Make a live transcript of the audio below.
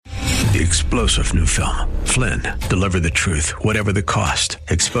The explosive new film, Flynn, deliver the truth, whatever the cost,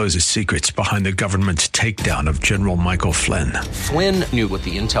 exposes secrets behind the government's takedown of General Michael Flynn. Flynn knew what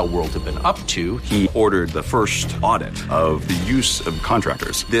the intel world had been up to. He ordered the first audit of the use of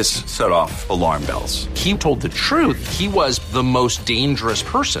contractors. This set off alarm bells. He told the truth. He was the most dangerous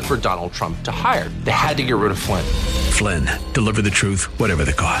person for Donald Trump to hire. They had to get rid of Flynn. Flynn, deliver the truth, whatever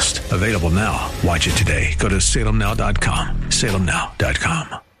the cost. Available now. Watch it today. Go to salemnow.com.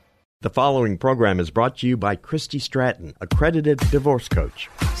 salemnow.com. The following program is brought to you by Christy Stratton, accredited divorce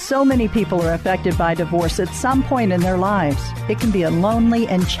coach. So many people are affected by divorce at some point in their lives. It can be a lonely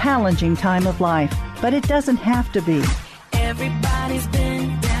and challenging time of life, but it doesn't have to be. Everybody's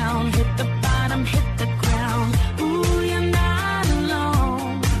been down, hit the bottom, hit the ground. Ooh, you're not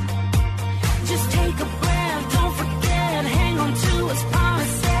alone. Just take a breath, don't forget, hang on to his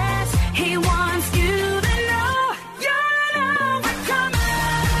promises. He wants you to know you're an overcomer.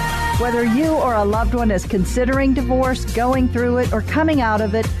 Whether you or a loved one is considering divorce, going through it, or coming out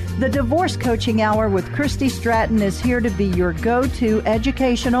of it, the Divorce Coaching Hour with Christy Stratton is here to be your go-to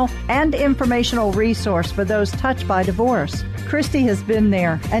educational and informational resource for those touched by divorce. Christy has been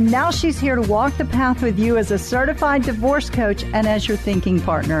there, and now she's here to walk the path with you as a certified divorce coach and as your thinking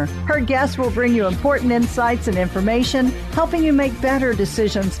partner. Her guests will bring you important insights and information, helping you make better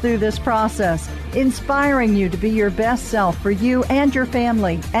decisions through this process, inspiring you to be your best self for you and your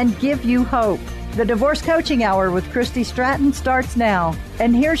family, and give you hope. The Divorce Coaching Hour with Christy Stratton starts now.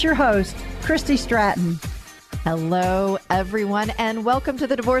 And here's your host, Christy Stratton. Hello, everyone, and welcome to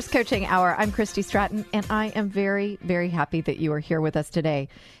the Divorce Coaching Hour. I'm Christy Stratton, and I am very, very happy that you are here with us today.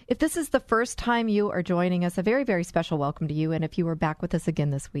 If this is the first time you are joining us, a very, very special welcome to you. And if you are back with us again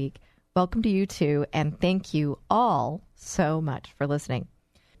this week, welcome to you too. And thank you all so much for listening.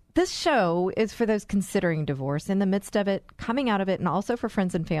 This show is for those considering divorce, in the midst of it, coming out of it, and also for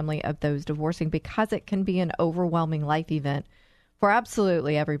friends and family of those divorcing, because it can be an overwhelming life event for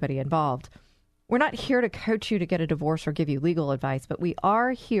absolutely everybody involved. We're not here to coach you to get a divorce or give you legal advice, but we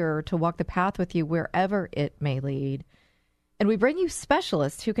are here to walk the path with you wherever it may lead. And we bring you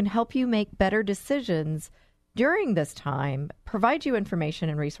specialists who can help you make better decisions during this time, provide you information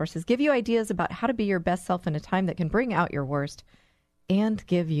and resources, give you ideas about how to be your best self in a time that can bring out your worst, and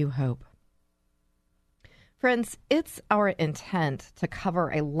give you hope. Friends, it's our intent to cover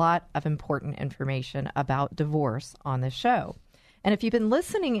a lot of important information about divorce on this show. And if you've been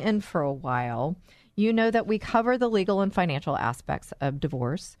listening in for a while, you know that we cover the legal and financial aspects of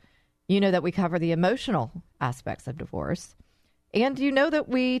divorce. You know that we cover the emotional aspects of divorce. And you know that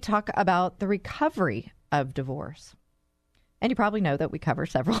we talk about the recovery of divorce. And you probably know that we cover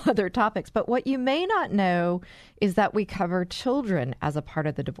several other topics. But what you may not know is that we cover children as a part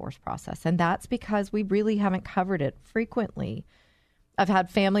of the divorce process. And that's because we really haven't covered it frequently. I've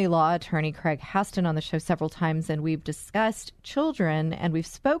had family law attorney Craig Haston on the show several times, and we've discussed children, and we've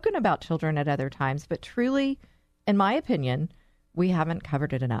spoken about children at other times. But truly, in my opinion, we haven't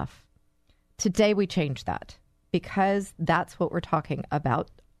covered it enough. Today, we change that, because that's what we're talking about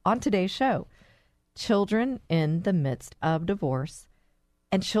on today's show. Children in the midst of divorce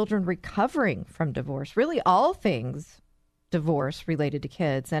and children recovering from divorce, really all things divorce related to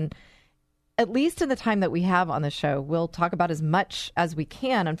kids. And at least in the time that we have on the show, we'll talk about as much as we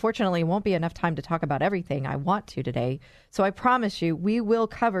can. Unfortunately, it won't be enough time to talk about everything I want to today. So I promise you, we will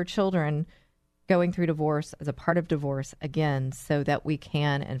cover children going through divorce as a part of divorce again, so that we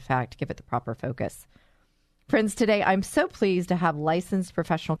can, in fact, give it the proper focus. Friends, today I'm so pleased to have licensed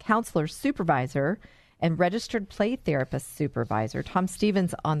professional counselor supervisor and registered play therapist supervisor Tom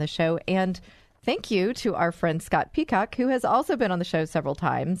Stevens on the show. And thank you to our friend Scott Peacock, who has also been on the show several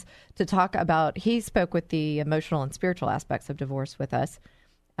times to talk about, he spoke with the emotional and spiritual aspects of divorce with us.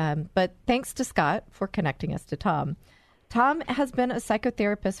 But thanks to Scott for connecting us to Tom. Tom has been a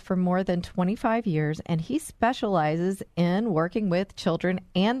psychotherapist for more than 25 years, and he specializes in working with children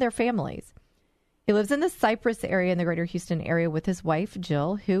and their families. He lives in the Cypress area in the greater Houston area with his wife,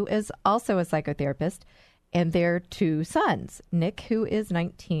 Jill, who is also a psychotherapist, and their two sons, Nick, who is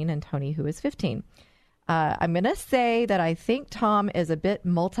 19, and Tony, who is 15. I'm going to say that I think Tom is a bit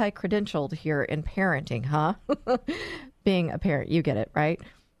multi-credentialed here in parenting, huh? Being a parent, you get it, right?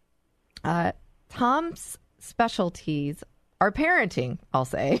 Tom's specialties are parenting, I'll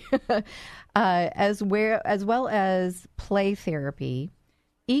say, as well as play therapy,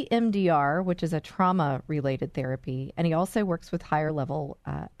 EMDR, which is a trauma-related therapy, and he also works with higher-level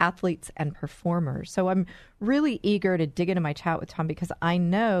athletes and performers. So I'm really eager to dig into my chat with Tom, because I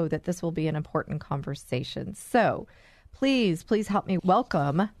know that this will be an important conversation. So please help me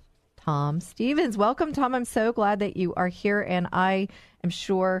welcome Tom Stevens. Welcome, Tom. I'm so glad that you are here, and I am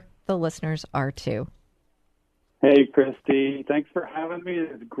sure the listeners are too. Hey, Christy. Thanks for having me.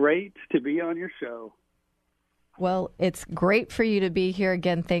 It's great to be on your show. Well, it's great for you to be here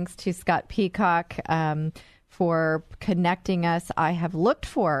again. Thanks to Scott Peacock for connecting us. I have looked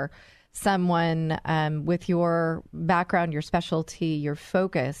for someone with your background, your specialty, your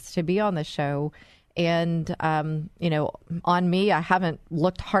focus to be on the show. And, on me, I haven't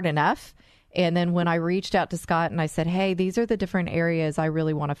looked hard enough. And then when I reached out to Scott and I said, hey, these are the different areas I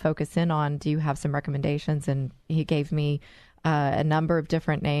really want to focus in on. Do you have some recommendations? And he gave me a number of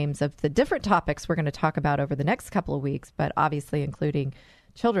different names of the different topics we're going to talk about over the next couple of weeks, but obviously including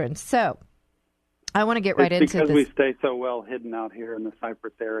children. So I want to get right into this. Because we stay so well hidden out here in the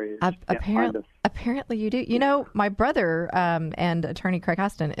Cypress area. Apparently you do. You know, my brother and attorney Craig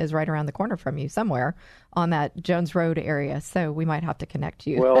Hostin is right around the corner from you somewhere on that Jones Road area, so we might have to connect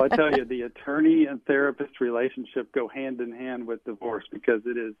you. Well, I tell you, the attorney and therapist relationship go hand in hand with divorce because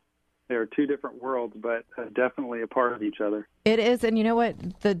there are two different worlds, but definitely a part of each other. It is, and you know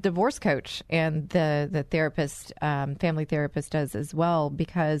what? The divorce coach and the therapist, family therapist does as well,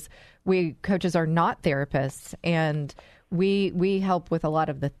 because we coaches are not therapists, and we help with a lot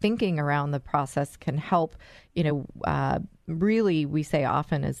of the thinking around the process, can help, really, we say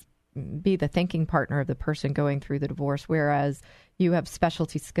often, is be the thinking partner of the person going through the divorce, whereas you have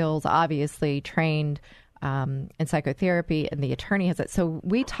specialty skills, obviously trained in psychotherapy, and the attorney has it. So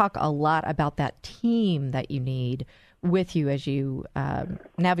we talk a lot about that team that you need with you as you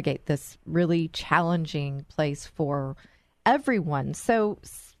navigate this really challenging place for everyone. So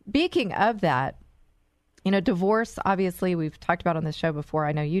speaking of that, divorce, obviously, we've talked about on this show before.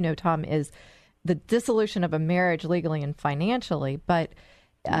 I know Tom, is the dissolution of a marriage legally and financially, but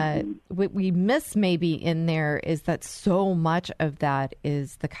what we miss maybe in there is that so much of that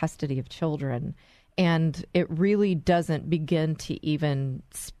is the custody of children. And it really doesn't begin to even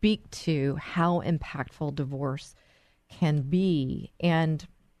speak to how impactful divorce can be. And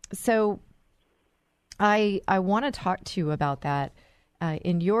so I want to talk to you about that.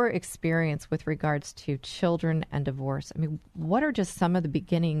 In your experience with regards to children and divorce, I mean, what are just some of the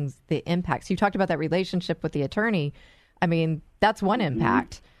beginnings, the impacts? You talked about that relationship with the attorney. I mean, that's one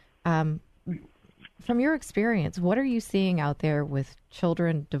impact. From your experience, what are you seeing out there with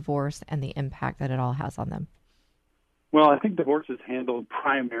children, divorce, and the impact that it all has on them? Well, I think divorce is handled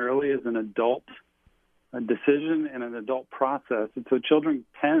primarily as an adult decision and an adult process. And so children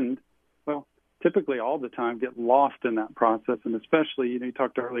typically all the time get lost in that process. And especially, you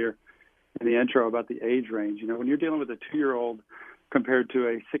talked earlier in the intro about the age range. When you're dealing with a 2-year-old compared to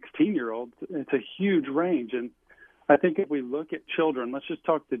a 16-year-old, it's a huge range. And I think if we look at children, let's just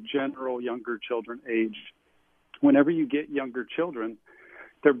talk the general younger children age. Whenever you get younger children,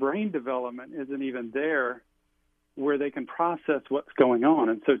 their brain development isn't even there where they can process what's going on.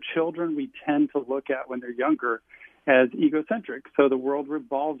 And so children we tend to look at when they're younger as egocentric. So the world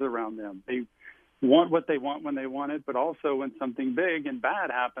revolves around them. They want what they want when they want it, but also when something big and bad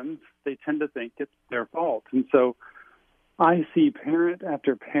happens, they tend to think it's their fault. And so I see parent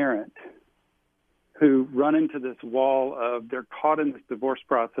after parent who run into this wall of they're caught in this divorce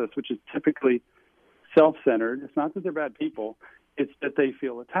process, which is typically self-centered. It's not that they're bad people. It's that they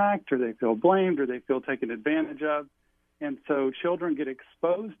feel attacked or they feel blamed or they feel taken advantage of. And so children get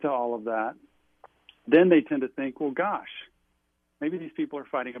exposed to all of that. Then they tend to think, well, gosh, maybe these people are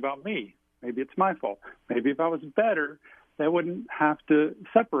fighting about me. Maybe it's my fault. Maybe if I was better, they wouldn't have to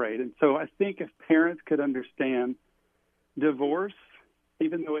separate. And so I think if parents could understand divorce,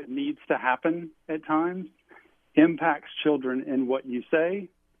 even though it needs to happen at times, impacts children in what you say,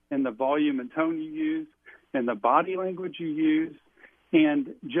 in the volume and tone you use, in the body language you use,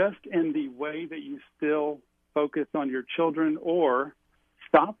 and just in the way that you still focus on your children or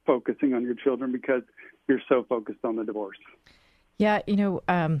stop focusing on your children because you're so focused on the divorce. Yeah,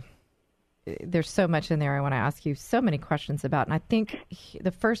 there's so much in there I want to ask you so many questions about. And I think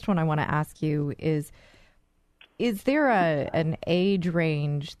the first one I want to ask you is there an age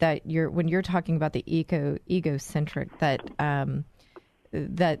range that when you're talking about the egocentric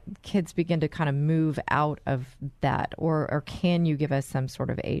that kids begin to kind of move out of that, or can you give us some sort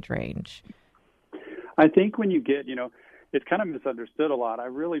of age range? I think when you get, it's kind of misunderstood a lot. I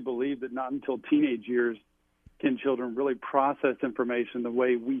really believe that not until teenage years can children really process information the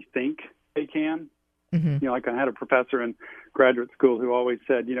way we think they can. Mm-hmm. Like I had a professor in graduate school who always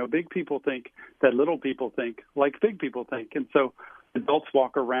said, big people think that little people think like big people think. And so adults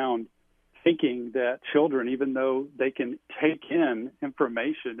walk around thinking that children, even though they can take in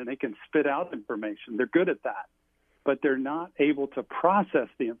information and they can spit out information, they're good at that, but they're not able to process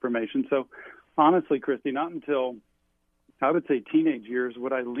the information. So honestly, Christy, not until I would say teenage years,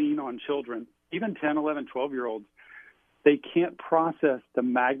 would I lean on children, even 10, 11, 12-year-olds, they can't process the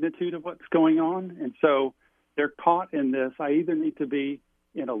magnitude of what's going on. And so they're caught in this. I either need to be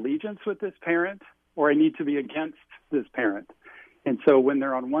in allegiance with this parent or I need to be against this parent. And so when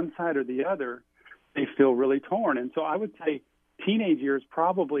they're on one side or the other, they feel really torn. And so I would say teenage years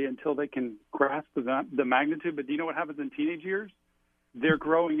probably until they can grasp the magnitude. But do you know what happens in teenage years? They're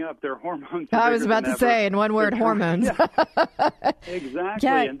growing up. Their hormones are I was about to say, in one word, hormones. Exactly.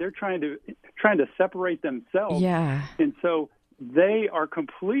 Yeah. And they're trying to separate themselves. Yeah. And so they are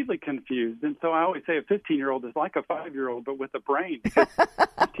completely confused. And so I always say a 15-year-old is like a 5-year-old, but with a brain.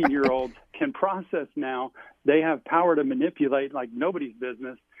 15-year-olds can process now. They have power to manipulate like nobody's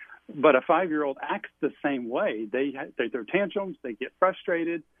business. But a 5-year-old acts the same way. They throw tantrums. They get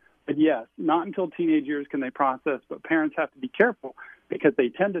frustrated. But yes, not until teenage years can they process. But parents have to be careful because they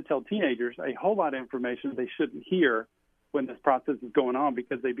tend to tell teenagers a whole lot of information they shouldn't hear when this process is going on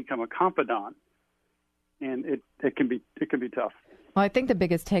because they become a confidant. And it can be tough. Well, I think the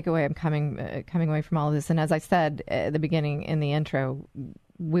biggest takeaway I'm coming away from all of this, and as I said at the beginning in the intro,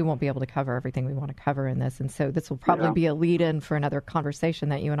 we won't be able to cover everything we want to cover in this. And so this will probably be a lead-in for another conversation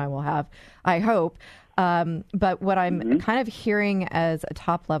that you and I will have, I hope. But what I'm kind of hearing as a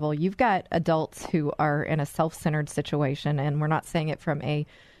top level, you've got adults who are in a self-centered situation, and we're not saying it from a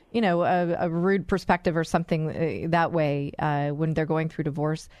rude perspective or something that way. When they're going through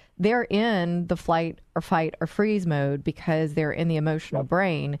divorce, they're in the flight or fight or freeze mode because they're in the emotional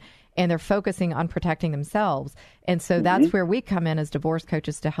brain and they're focusing on protecting themselves. And so that's where we come in as divorce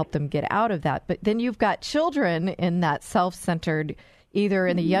coaches to help them get out of that. But then you've got children in that self-centered, either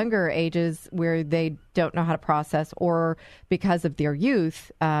in the younger ages where they don't know how to process or because of their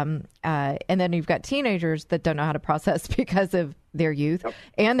youth. And then you've got teenagers that don't know how to process because of their youth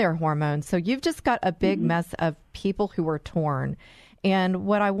and their hormones. So you've just got a big mess of people who are torn. And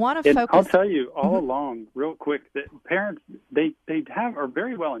what I want to focus... I'll tell you all along, real quick, that parents, they are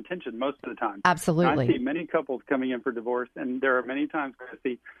very well-intentioned most of the time. Absolutely. I see many couples coming in for divorce, and there are many times,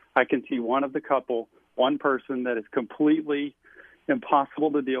 Christy, I can see one of the couple, one person that is completely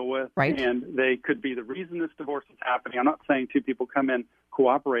impossible to deal with, and they could be the reason this divorce is happening. I'm not saying two people come in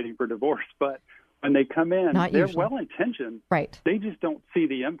cooperating for divorce, but when they come in, they're well-intentioned. Right. They just don't see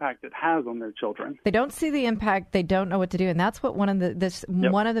the impact it has on their children. They don't see the impact. They don't know what to do. And that's what one of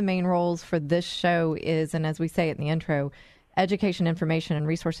the main roles for this show is, and as we say it in the intro, education, information, and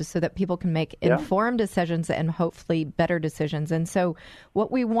resources so that people can make informed decisions and hopefully better decisions. And so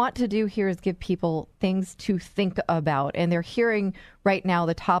what we want to do here is give people things to think about. And they're hearing right now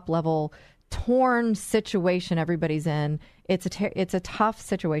the top level torn situation everybody's in. It's a tough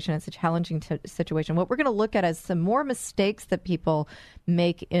situation. It's a challenging situation. What we're going to look at is some more mistakes that people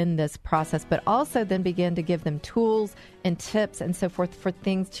make in this process, but also then begin to give them tools and tips and so forth for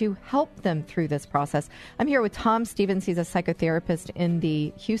things to help them through this process. I'm here with Tom Stevens. He's a psychotherapist in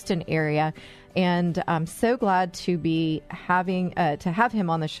the Houston area, and I'm so glad to be have him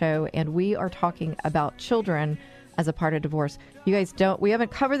on the show. And we are talking about children as a part of divorce. You guys we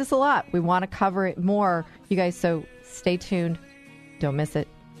haven't covered this a lot. We want to cover it more, you guys, so stay tuned. Don't miss it.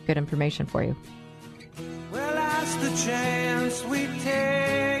 Good information for you. Well, that's the chance we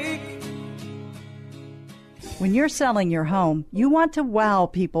take. When you're selling your home, you want to wow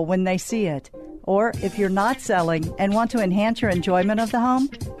people when they see it. Or if you're not selling and want to enhance your enjoyment of the home,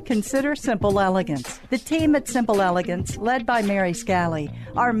 consider Simple Elegance. The team at Simple Elegance, led by Mary Scally,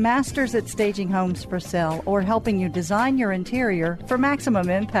 are masters at staging homes for sale or helping you design your interior for maximum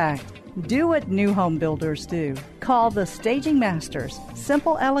impact. Do what new home builders do. Call the Staging Masters,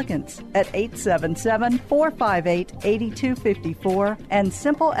 Simple Elegance, at 877-458-8254 and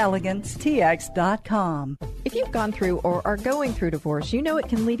SimpleEleganceTX.com. If you've gone through or are going through divorce, you know it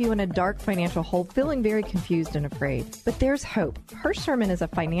can leave you in a dark financial hole, feeling very confused and afraid. But there's hope. Hirsch Sherman is a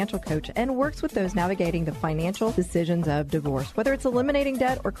financial coach and works with those navigating the financial decisions of divorce. Whether it's eliminating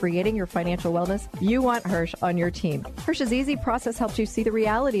debt or creating your financial wellness, you want Hirsch on your team. Hirsch's easy process helps you see the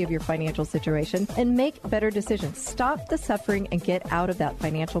reality of your financial situation and make better decisions. Stop the suffering and get out of that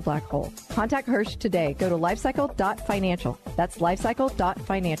financial black hole. Contact Hirsch today. Go to lifecycle.financial. That's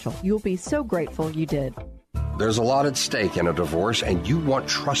lifecycle.financial. You'll be so grateful you did. There's a lot at stake in a divorce, and you want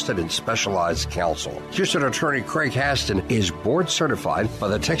trusted and specialized counsel. Houston attorney Craig Haston is board certified by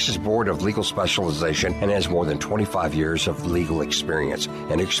the Texas Board of Legal Specialization and has more than 25 years of legal experience.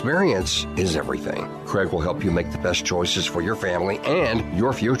 And experience is everything. Craig will help you make the best choices for your family and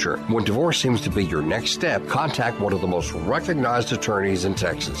your future. When divorce seems to be your next step, contact one of the most recognized attorneys in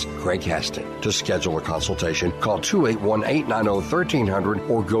Texas, Craig Haston. To schedule a consultation, call 281-890-1300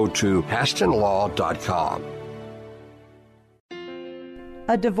 or go to HastonLaw.com.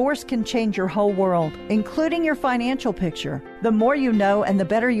 A divorce can change your whole world, including your financial picture. The more you know and the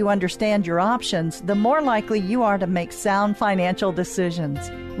better you understand your options, the more likely you are to make sound financial decisions.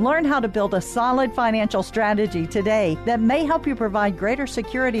 Learn how to build a solid financial strategy today that may help you provide greater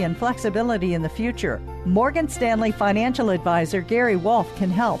security and flexibility in the future. Morgan Stanley financial advisor Gary Wolf can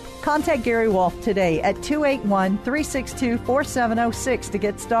help. Contact Gary Wolf today at 281-362-4706 to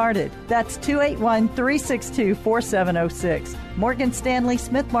get started. That's 281-362-4706. Morgan Stanley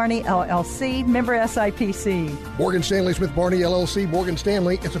Smith Barney, LLC, member SIPC. Morgan Stanley Smith Barney, LLC, Morgan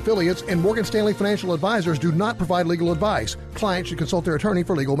Stanley, its affiliates, and Morgan Stanley Financial Advisors do not provide legal advice. Clients should consult their attorney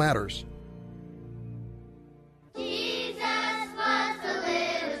for legal matters.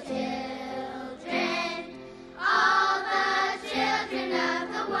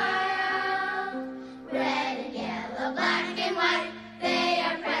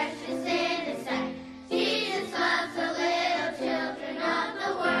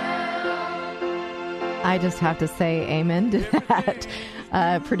 I just have to say amen to that.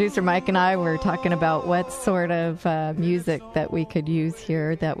 Producer Mike and I were talking about what sort of music that we could use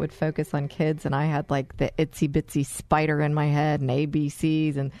here that would focus on kids. And I had like the itsy bitsy spider in my head and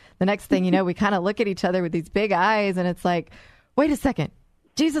ABCs. And the next thing you know, we kind of look at each other with these big eyes and it's like, wait a second,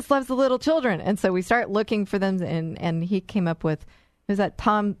 Jesus loves the little children. And so we start looking for them. And he came up with, who's that?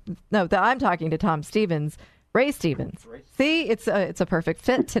 I'm talking to Tom Stevens. Ray Stevens. See, it's a perfect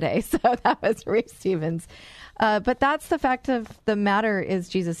fit today. So that was Ray Stevens. But that's the fact of the matter is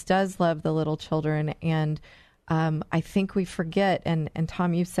Jesus does love the little children. And I think we forget, and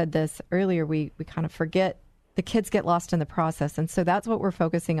Tom, you said this earlier, we kind of forget the kids get lost in the process. And so that's what we're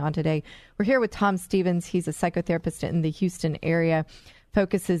focusing on today. We're here with Tom Stevens. He's a psychotherapist in the Houston area,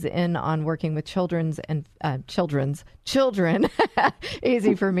 focuses in on working with children,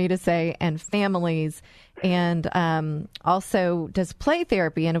 easy for me to say, and families, and also does play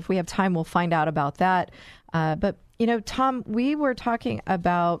therapy. And if we have time, we'll find out about that. But, Tom, we were talking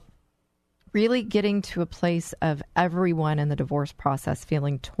about really getting to a place of everyone in the divorce process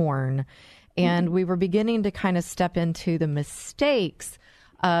feeling torn. And we were beginning to kind of step into the mistakes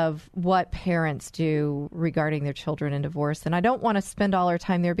of what parents do regarding their children in divorce. And I don't want to spend all our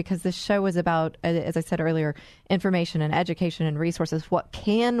time there because this show is about, as I said earlier, information and education and resources. What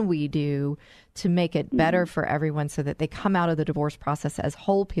can we do to make it better for everyone so that they come out of the divorce process as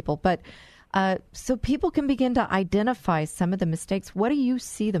whole people? But so people can begin to identify some of the mistakes. What do you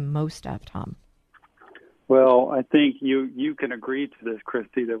see the most of, Tom? Well, I think you can agree to this,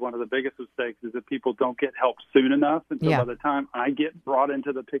 Christy, that one of the biggest mistakes is that people don't get help soon enough. And so by the time I get brought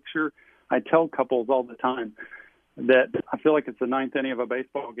into the picture, I tell couples all the time that I feel like it's the ninth inning of a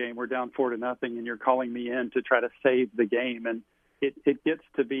baseball game. We're down 4-0, and you're calling me in to try to save the game. And it gets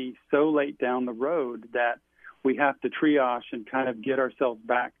to be so late down the road that we have to triage and kind of get ourselves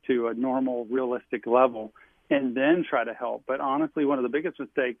back to a normal, realistic level and then try to help. But honestly, one of the biggest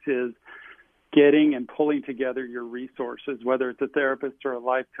mistakes is getting and pulling together your resources, whether it's a therapist or a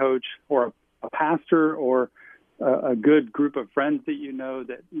life coach or a pastor or a good group of friends that you know.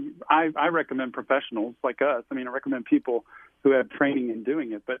 That I recommend professionals like us. I recommend people who have training in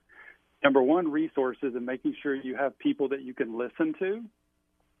doing it. But number one, resources, and making sure you have people that you can listen to,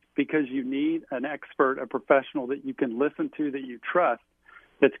 because you need an expert, a professional that you can listen to, that you trust,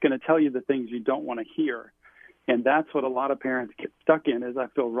 that's going to tell you the things you don't want to hear. And that's what a lot of parents get stuck in is I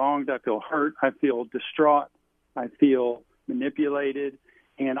feel wronged, I feel hurt, I feel distraught, I feel manipulated,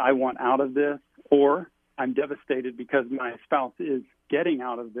 and I want out of this, or I'm devastated because my spouse is getting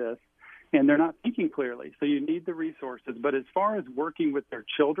out of this, and they're not thinking clearly. So you need the resources. But as far as working with their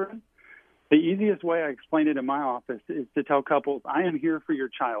children, the easiest way I explain it in my office is to tell couples, I am here for your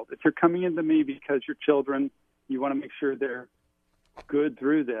child. If you're coming into me because your children, you want to make sure they're good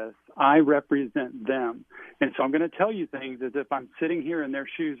through this, I represent them. And so I'm going to tell you things as if I'm sitting here in their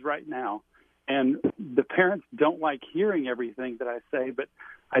shoes right now. And the parents don't like hearing everything that I say, but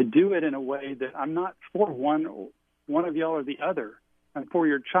I do it in a way that I'm not for one of y'all or the other. I'm for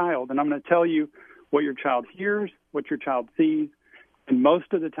your child. And I'm going to tell you what your child hears, what your child sees. And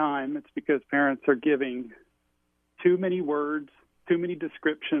most of the time, it's because parents are giving too many words, too many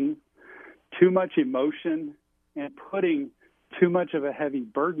descriptions, too much emotion, and putting too much of a heavy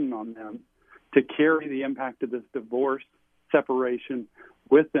burden on them to carry the impact of this divorce, separation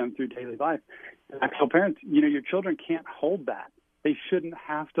with them through daily life. And I tell parents, your children can't hold that. They shouldn't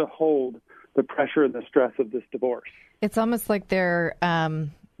have to hold the pressure and the stress of this divorce. It's almost like they're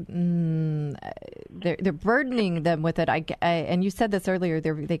burdening them with it. And you said this earlier,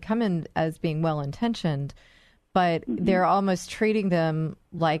 they come in as being well-intentioned, but they're almost treating them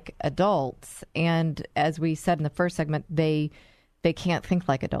like adults. And as we said in the first segment, they they can't think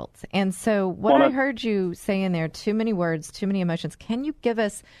like adults. And so what I heard you say in there, too many words, too many emotions. Can you give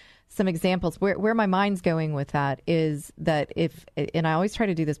us some examples? Where my mind's going with that is that and I always try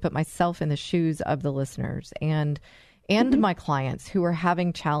to do this, put myself in the shoes of the listeners and my clients who are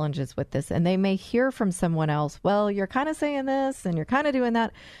having challenges with this, and they may hear from someone else, well, you're kind of saying this and you're kind of doing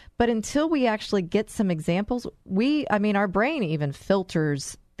that. But until we actually get some examples, our brain even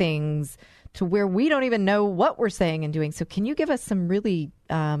filters things to where we don't even know what we're saying and doing. So can you give us some really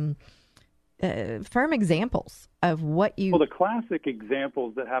firm examples of what you... Well, the classic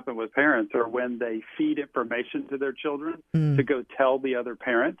examples that happen with parents are when they feed information to their children to go tell the other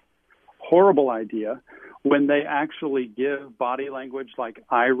parent. Horrible idea. When they actually give body language like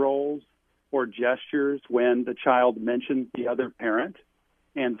eye rolls or gestures when the child mentions the other parent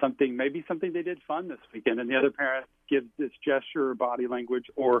and maybe something they did fun this weekend, and the other parent gives this gesture or body language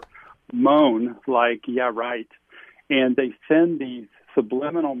or moan like, yeah, right. And they send these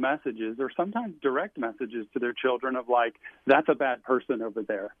subliminal messages or sometimes direct messages to their children of like, that's a bad person over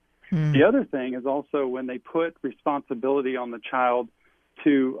there. The other thing is also when they put responsibility on the child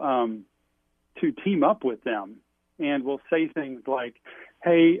to team up with them, and will say things like,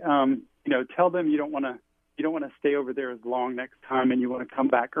 hey, tell them you don't want to stay over there as long next time, and you want to come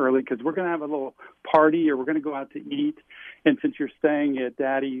back early because we're going to have a little party or we're going to go out to eat. And since you're staying at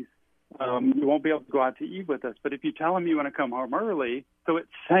Daddy's, you won't be able to go out to eat with us. But if you tell them you want to come home early, so it's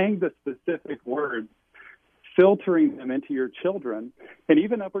saying the specific words, filtering them into your children, and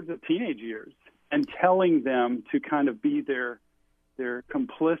even upwards of teenage years, and telling them to kind of be their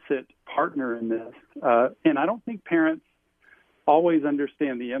complicit partner in this. And I don't think parents always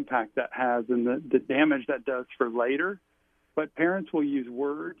understand the impact that has and the damage that does for later. But parents will use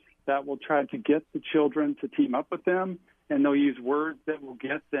words that will try to get the children to team up with them, and they'll use words that will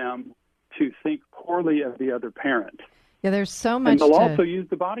get them to think poorly of the other parent. Yeah, there's so much. And they'll also use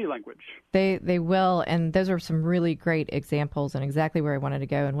the body language. They will, and those are some really great examples and exactly where I wanted to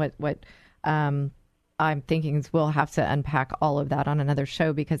go. And what I'm thinking is we'll have to unpack all of that on another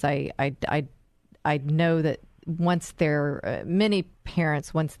show, because I know that once many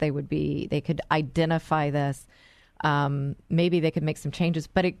parents, once they could identify this, maybe they could make some changes,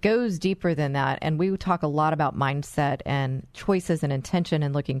 but it goes deeper than that. And we talk a lot about mindset and choices and intention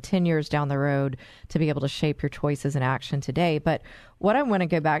and looking 10 years down the road to be able to shape your choices and action today. But what I want to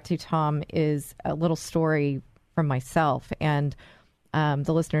go back to, Tom, is a little story from myself. And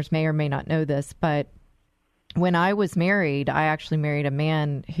the listeners may or may not know this, but when I was married, I actually married a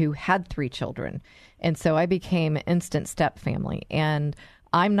man who had 3 children. And so I became instant step family. And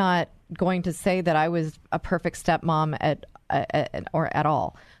I'm not going to say that I was a perfect stepmom at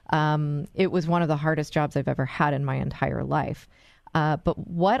all. It was one of the hardest jobs I've ever had in my entire life. But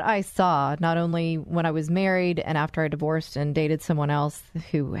what I saw, not only when I was married and after I divorced and dated someone else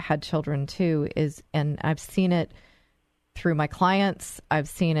who had children too, and I've seen it through my clients, I've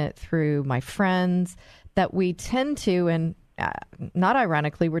seen it through my friends, that we tend to, and not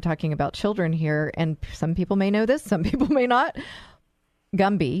ironically, we're talking about children here, and some people may know this, some people may not.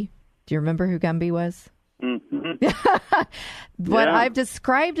 Gumby. Do you remember who Gumby was? Mm-hmm. What I've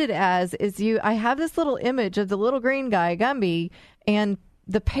described it as is I have this little image of the little green guy, Gumby, and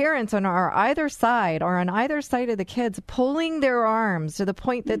the parents on either side of the kids pulling their arms to the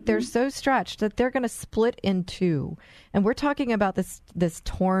point that they're so stretched that they're going to split in two. And we're talking about this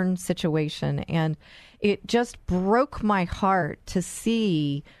torn situation. And it just broke my heart to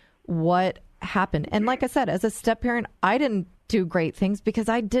see what happened. And like I said, as a step parent, I didn't do great things because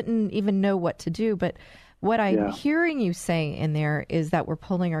I didn't even know what to do. But what I'm hearing you say in there is that we're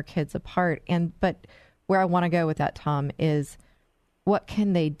pulling our kids apart. But where I want to go with that, Tom, is what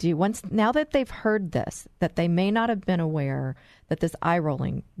can they do now that they've heard this, that they may not have been aware that this eye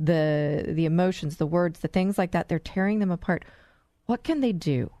rolling, the emotions, the words, the things like that, they're tearing them apart. What can they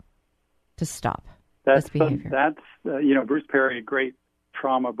do to stop this behavior? Bruce Perry, a great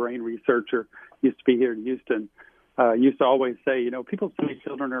trauma brain researcher, used to be here in Houston, used to always say, people say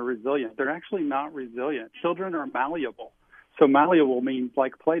children are resilient. They're actually not resilient. Children are malleable. So malleable means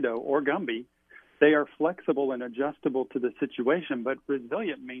like Play-Doh or Gumby. They are flexible and adjustable to the situation, but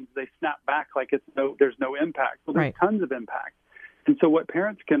resilient means they snap back like there's no impact. Well, there's tons of impact. And so what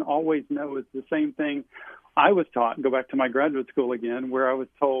parents can always know is the same thing I was taught, go back to my graduate school again, where I was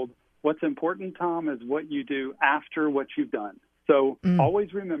told, what's important, Tom, is what you do after what you've done. So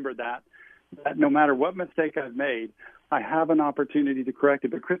always remember that no matter what mistake I've made, I have an opportunity to correct it.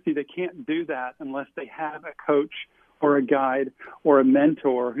 But, Christy, they can't do that unless they have a coach or a guide or a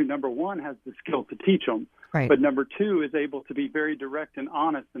mentor who, number one, has the skill to teach them, but number two, is able to be very direct and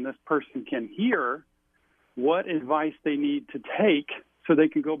honest, and this person can hear what advice they need to take so they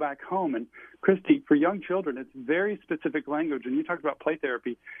can go back home. And Christy, for young children, it's very specific language. And you talked about play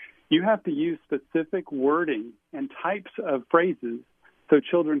therapy. You have to use specific wording and types of phrases so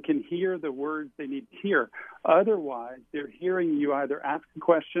children can hear the words they need to hear. Otherwise, they're hearing you either ask a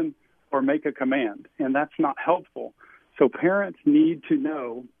question or make a command, and that's not helpful. So parents need to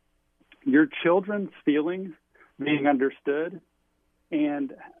know your children's feelings being understood,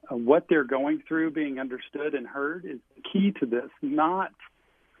 and what they're going through being understood and heard is the key to this, not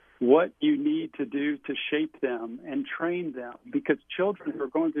what you need to do to shape them and train them, because children who are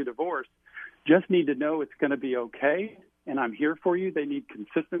going through divorce just need to know it's going to be okay, and I'm here for you. They need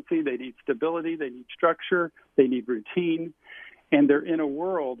consistency. They need stability. They need structure. They need routine. And they're in a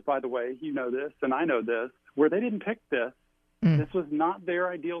world, by the way, you know this, and I know this, where they didn't pick this. This was not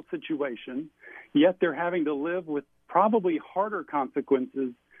their ideal situation, yet they're having to live with probably harder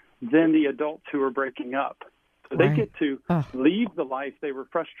consequences than the adults who are breaking up. So they get to leave the life they were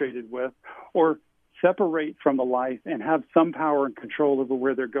frustrated with or separate from the life and have some power and control over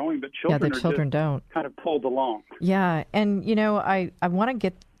where they're going. But children, don't. Kind of pulled along. Yeah, and, I want to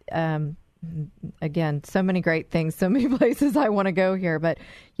get, again, so many great things, so many places I want to go here, but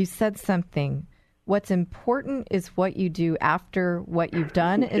you said something. What's important is what you do after what you've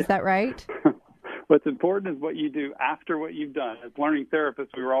done. Is that right? What's important is what you do after what you've done. As learning therapists,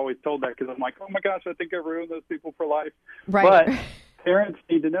 we were always told that because I'm like, oh, my gosh, I think I ruined those people for life. Right. But parents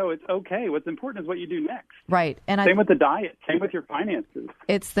need to know it's okay. What's important is what you do next. Right. And same with the diet. Same with your finances.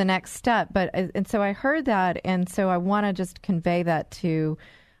 It's the next step. And so I heard that, and so I want to just convey that to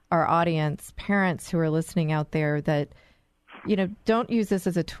our audience, parents who are listening out there, that don't use this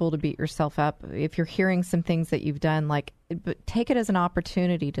as a tool to beat yourself up. If you're hearing some things that you've done, but take it as an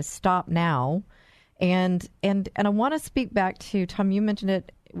opportunity to stop now. And I want to speak back to, Tom, you mentioned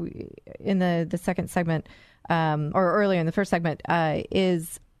it in the second segment, or earlier in the first segment,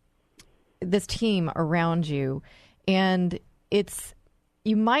 is this team around you. And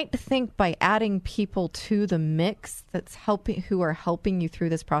you might think by adding people to the mix who are helping you through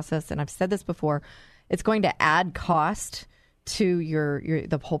this process, and I've said this before, it's going to add cost to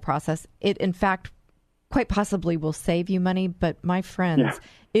the whole process. It, in fact, quite possibly will save you money, but my friends,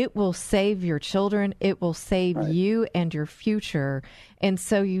 it will save your children. It will save you and your future. And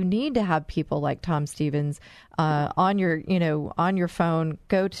so you need to have people like Tom Stevens on your phone,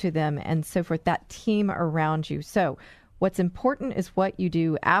 go to them and so forth, that team around you. So what's important is what you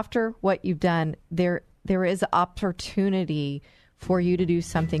do after what you've done. There is opportunity for you to do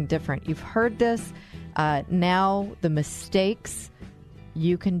something different. You've heard this. Now the mistakes,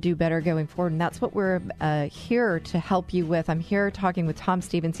 you can do better going forward. And that's what we're here to help you with. I'm here talking with Tom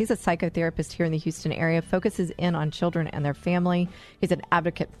Stevens. He's a psychotherapist here in the Houston area, focuses in on children and their family. He's an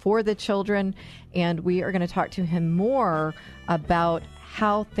advocate for the children. And we are going to talk to him more about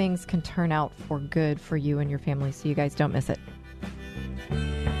how things can turn out for good for you and your family. So you guys don't miss it.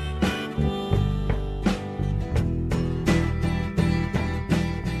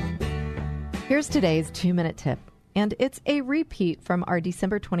 Here's today's 2-minute tip, and it's a repeat from our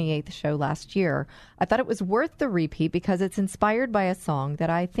December 28th show last year. I thought it was worth the repeat because it's inspired by a song that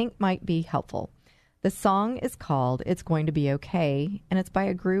I think might be helpful. The song is called It's Going to Be Okay, and it's by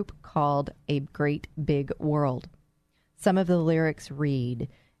a group called A Great Big World. Some of the lyrics read,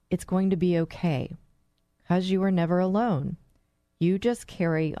 "It's going to be okay, 'cause you are never alone. You just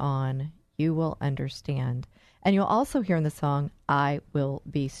carry on, you will understand." And you'll also hear in the song, "I will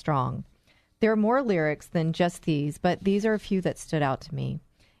be strong." There are more lyrics than just these, but these are a few that stood out to me.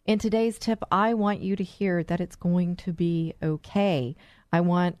 In today's tip, I want you to hear that it's going to be okay. I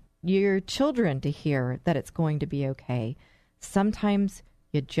want your children to hear that it's going to be okay. Sometimes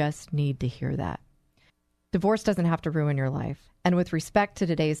you just need to hear that. Divorce doesn't have to ruin your life. And with respect to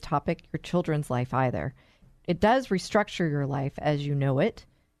today's topic, your children's life either. It does restructure your life as you know it.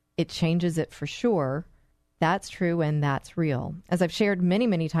 It changes it for sure. That's true and that's real. As I've shared many,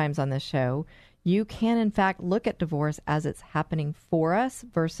 many times on this show, you can, in fact, look at divorce as it's happening for us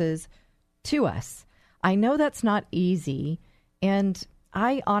versus to us. I know that's not easy, and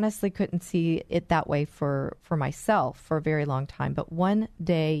I honestly couldn't see it that way for myself for a very long time, but one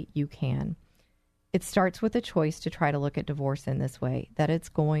day you can. It starts with a choice to try to look at divorce in this way, that it's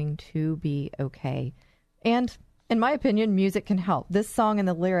going to be okay. And in my opinion, music can help. This song and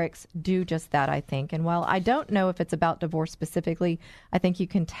the lyrics do just that, I think. And while I don't know if it's about divorce specifically, I think you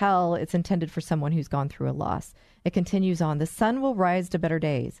can tell it's intended for someone who's gone through a loss. It continues on. The sun will rise to better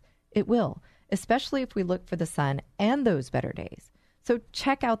days. It will, especially if we look for the sun and those better days. So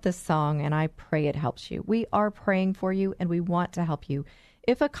check out this song, and I pray it helps you. We are praying for you, and we want to help you.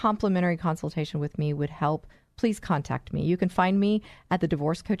 if a complimentary consultation with me would help, please contact me. You can find me at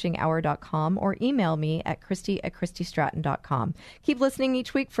thedivorcecoachinghour.com or email me at Christy@ChristyStratton.com. Keep listening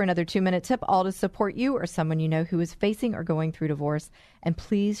each week for another 2-minute tip, all to support you or someone you know who is facing or going through divorce. And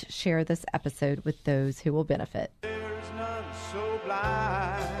please share this episode with those who will benefit. There's none so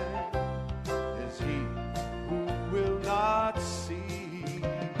blind as he who will not see.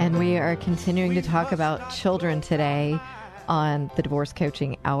 And we are continuing to talk about children today on the Divorce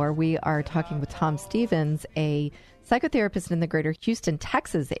Coaching Hour. We are talking with Tom Stevens, a psychotherapist in the greater Houston,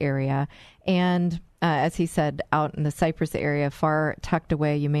 Texas area. And as he said, out in the Cypress area, far tucked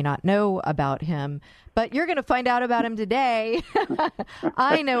away, you may not know about him, but you're going to find out about him today.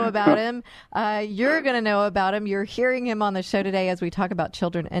 I know about him. You're going to know about him. You're hearing him on the show today as we talk about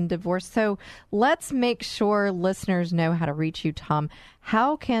children and divorce. So let's make sure listeners know how to reach you, Tom.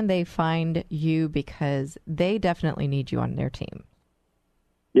 How can they find you? Because they definitely need you on their team.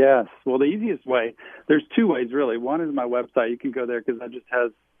 Yes. Well, the easiest way, there's two ways, really. One is my website. You can go there because that just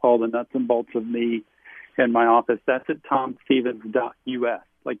has all the nuts and bolts of me and my office. That's at tomstevens.us,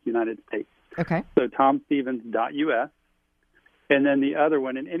 like United States. Okay. So tomstevens.us. And then the other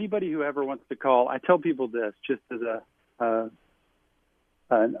one, and anybody who ever wants to call, I tell people this just as an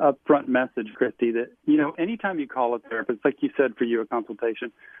upfront message, Christy, that, anytime you call a therapist, like you said, for you, a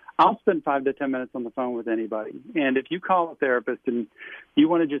consultation, I'll spend 5 to 10 minutes on the phone with anybody. And if you call a therapist and you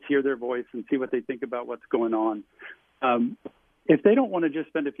want to just hear their voice and see what they think about what's going on, if they don't want to just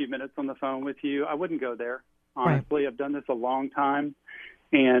spend a few minutes on the phone with you, I wouldn't go there. Honestly, I've done this a long time.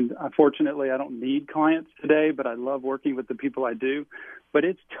 And unfortunately, I don't need clients today, but I love working with the people I do. But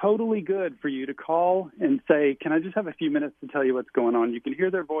it's totally good for you to call and say, can I just have a few minutes to tell you what's going on? You can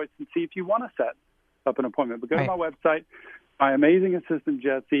hear their voice and see if you want to set up an appointment. But go to my website. My amazing assistant,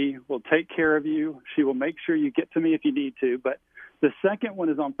 Jessie, will take care of you. She will make sure you get to me if you need to. But the second one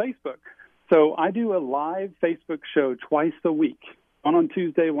is on Facebook. So I do a live Facebook show twice a week, one on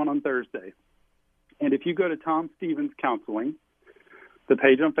Tuesday, one on Thursday. And if you go to Tom Stevens Counseling, the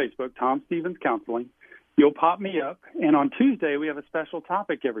page on Facebook, Tom Stevens Counseling, you'll pop me up. And on Tuesday, we have a special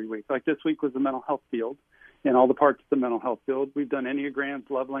topic every week. Like this week was the mental health field and all the parts of the mental health field. We've done Enneagrams,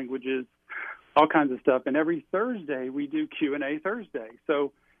 love languages, all kinds of stuff. And every Thursday, we do Q&A Thursday.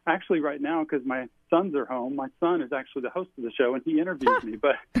 So actually right now, because my sons are home, my son is actually the host of the show, and he interviews me.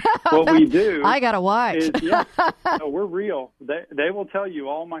 But what we do I got to watch. is, we're real. They will tell you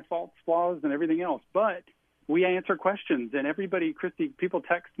all my faults, flaws, and everything else. But we answer questions, and everybody, Christy, people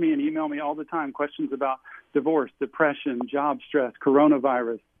text me and email me all the time questions about divorce, depression, job stress,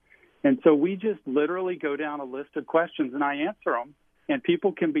 coronavirus. And so we just literally go down a list of questions, and I answer them. And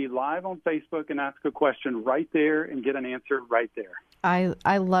people can be live on Facebook and ask a question right there and get an answer right there.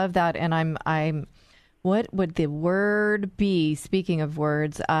 I love that, and I'm. What would the word be? Speaking of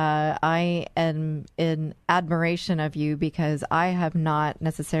words, I am in admiration of you because I have not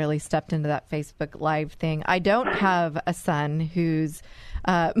necessarily stepped into that Facebook Live thing. I don't have a son who's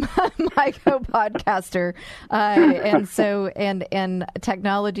my co-podcaster, and so and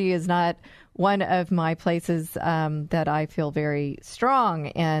technology is not one of my places that I feel very strong.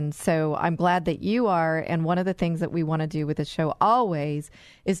 And so I'm glad that you are. And one of the things that we want to do with the show always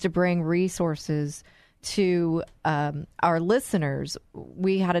is to bring resources to our listeners.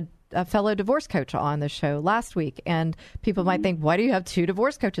 We had a fellow divorce coach on the show last week, and people might think, why do you have two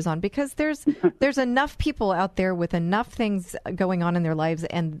divorce coaches on? Because there's enough people out there with enough things going on in their lives,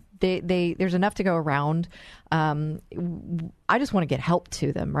 and there's enough to go around. I just want to get help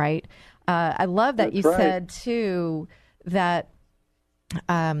to them, right? I love that you said, too, that,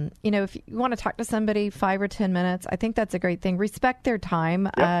 if you want to talk to somebody 5 or 10 minutes, I think that's a great thing. Respect their time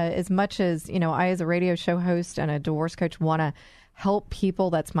as much as, I, as a radio show host and a divorce coach, want to help people.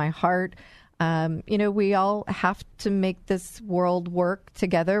 That's my heart. We all have to make this world work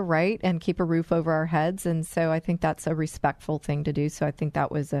together, right? And keep a roof over our heads. And so I think that's a respectful thing to do. So I think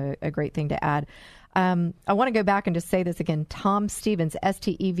that was a great thing to add. I want to go back and just say this again. Tom Stevens,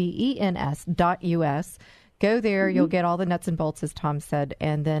 STEVENS.US. Go there. You'll get all the nuts and bolts, as Tom said.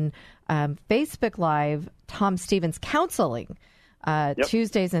 And then Facebook Live, Tom Stevens Counseling,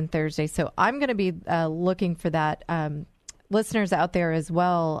 Tuesdays and Thursdays. So I'm going to be looking for that. Listeners out there as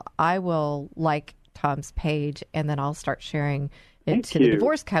well, I will like Tom's page, and then I'll start sharing it to the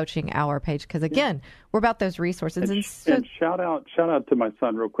Divorce Coaching Hour page, because, again, we're about those resources. And shout out to my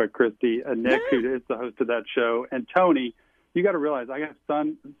son real quick, Christy, Nick, who is the host of that show, and Tony. You got to realize I got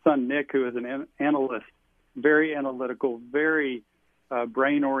son Nick, who is an analyst, very analytical, very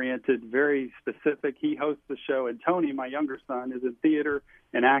brain-oriented, very specific. He hosts the show. And Tony, my younger son, is in theater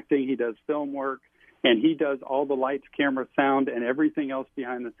and acting. He does film work. and he does all the lights, camera, sound, and everything else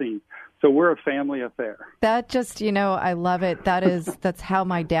behind the scenes. So we're a family affair. That just, I love it. That's how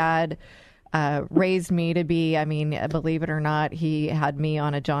my dad raised me to be. I mean, believe it or not, he had me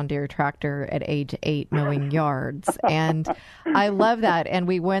on a John Deere tractor at age 8 mowing yards. And I love that. And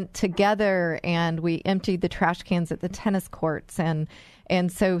we went together and we emptied the trash cans at the tennis courts. And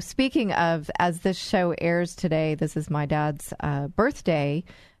so speaking of, as this show airs today, this is my dad's birthday,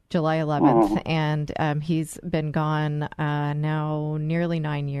 July 11th. And he's been gone now nearly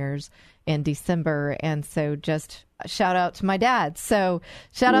 9 years in December. And so just shout out to my dad. So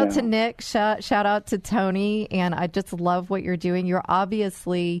shout out to Nick, shout out to Tony. And I just love what you're doing. You're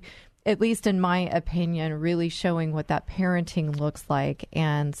obviously, at least in my opinion, really showing what that parenting looks like.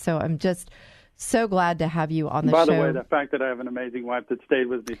 And so I'm just so glad to have you on the show. By the way, the fact that I have an amazing wife that stayed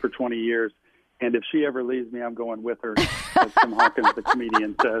with me for 20 years, and if she ever leaves me, I'm going with her, as Tim Hawkins, the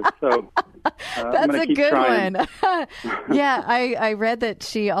comedian, says. So that's a good one. Yeah, I read that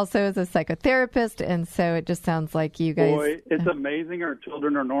she also is a psychotherapist, and so it just sounds like you guys. Boy, it's amazing. Our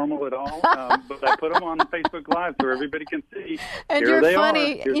children are normal at all, but I put them on Facebook Live so everybody can see. And Here you're they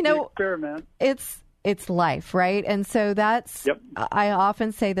funny. Are. Here's the experiment. It's life, right? And so that's. Yep. I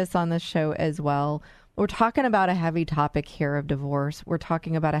often say this on the show as well. We're talking about a heavy topic here of divorce. We're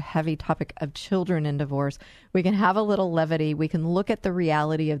talking about a heavy topic of children in divorce. We can have a little levity. We can look at the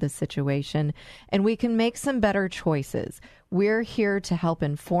reality of the situation, and we can make some better choices. We're here to help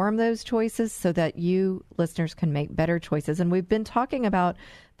inform those choices so that you listeners can make better choices. And we've been talking about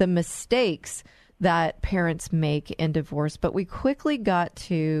the mistakes that parents make in divorce, but we quickly got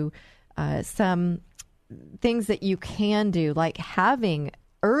to some things that you can do, like having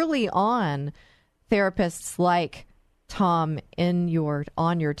early on therapists like Tom on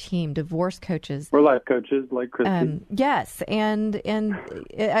your team, divorce coaches. Or life coaches like Christy. Yes, and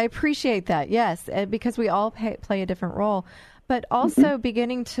I appreciate that, yes, because we all play a different role. But also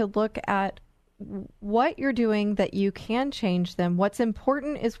beginning to look at what you're doing that you can change them. What's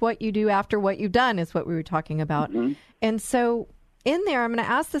important is what you do after what you've done is what we were talking about. And so in there, I'm going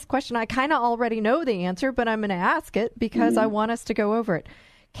to ask this question. I kind of already know the answer, but I'm going to ask it because I want us to go over it.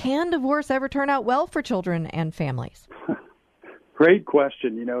 Can divorce ever turn out well for children and families? Great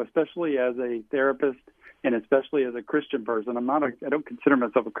question. Especially as a therapist and especially as a Christian person. I don't consider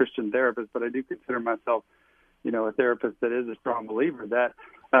myself a Christian therapist, but I do consider myself, a therapist that is a strong believer that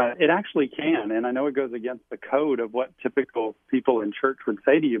it actually can. And I know it goes against the code of what typical people in church would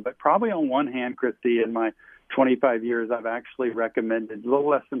say to you, but probably on one hand, Christy, in my 25 years, I've actually recommended a little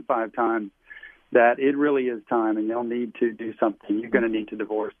less than 5 times that it really is time and you'll need to do something. You're going to need to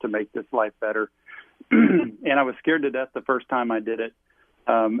divorce to make this life better. And I was scared to death the first time I did it.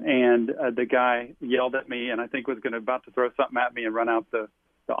 And the guy yelled at me and I think was about to throw something at me and run out the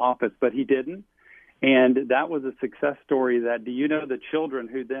office, but he didn't. And that was a success story that, do you know the children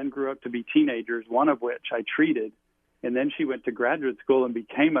who then grew up to be teenagers, one of which I treated, and then she went to graduate school and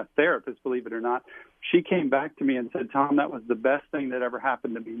became a therapist, believe it or not. She came back to me and said, Tom, that was the best thing that ever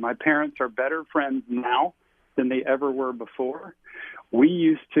happened to me. My parents are better friends now than they ever were before. We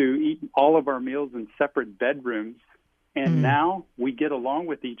used to eat all of our meals in separate bedrooms, and now we get along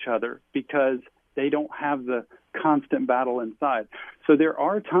with each other because they don't have the constant battle inside. So there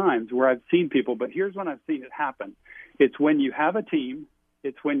are times where I've seen people, but here's when I've seen it happen. It's when you have a team.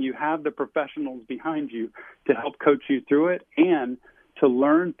 It's when you have the professionals behind you to help coach you through it and to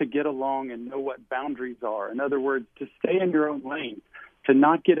learn to get along and know what boundaries are. In other words, to stay in your own lane, to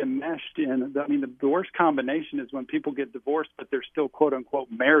not get enmeshed in. The worst combination is when people get divorced, but they're still, quote unquote,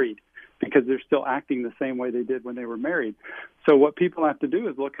 married because they're still acting the same way they did when they were married. So what people have to do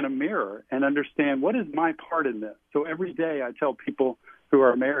is look in a mirror and understand, what is my part in this? So every day I tell people who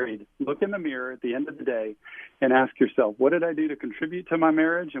are married, look in the mirror at the end of the day and ask yourself, what did I do to contribute to my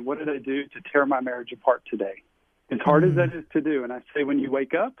marriage, and what did I do to tear my marriage apart today? As hard as that is to do, and I say when you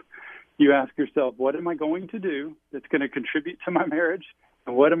wake up, you ask yourself, what am I going to do that's going to contribute to my marriage,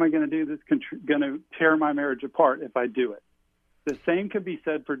 and what am I going to do that's going to tear my marriage apart if I do it? The same can be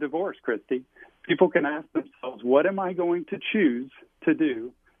said for divorce, Christy. People can ask themselves, what am I going to choose to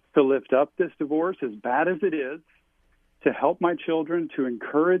do to lift up this divorce, as bad as it is, to help my children, to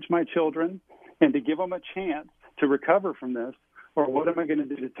encourage my children, and to give them a chance to recover from this, or what am I going to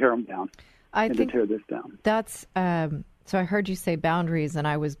do to tear them down to tear this down? That's so I heard you say boundaries, and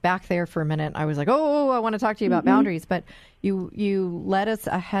I was back there for a minute. I was like, I want to talk to you about boundaries, but you led us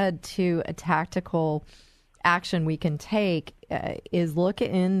ahead to a tactical action we can take is look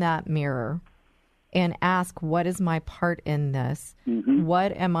in that mirror and ask, what is my part in this?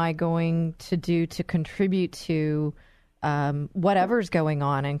 What am I going to do to contribute to whatever's going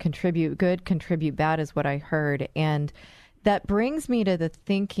on and contribute good, contribute bad is what I heard. And that brings me to the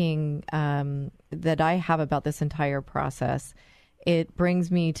thinking that I have about this entire process. It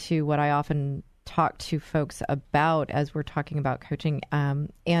brings me to what I often talk to folks about as we're talking about coaching.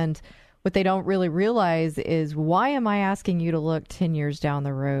 And what they don't really realize is, why am I asking you to look 10 years down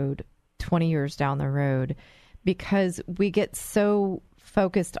the road, 20 years down the road? Because we get so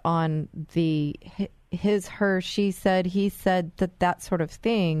focused on the his, her, she said, he said, that sort of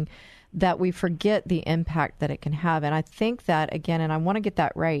thing, that we forget the impact that it can have. And I think that, again, and I want to get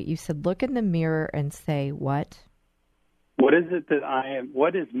that right, you said look in the mirror and say what? What is it that I am?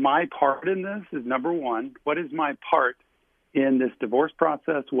 What is my part in this is number one. What is my part in this divorce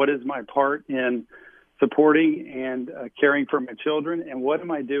process? What is my part in supporting and caring for my children? And what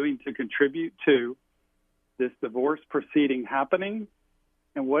am I doing to contribute to this divorce proceeding happening?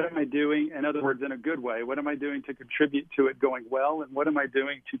 And what am I doing, in other words, in a good way? What am I doing to contribute to it going well? And what am I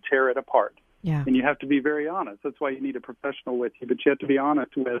doing to tear it apart? Yeah. And you have to be very honest. That's why you need a professional with you. But you have to be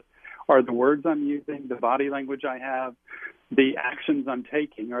honest with, are the words I'm using, the body language I have, the actions I'm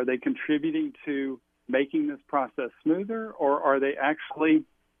taking, are they contributing to making this process smoother, or are they actually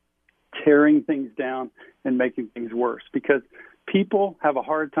tearing things down and making things worse? Because people have a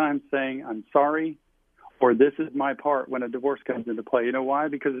hard time saying, I'm sorry, or this is my part when a divorce comes into play. You know why?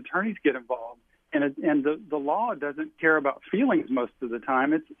 Because attorneys get involved, and the law doesn't care about feelings most of the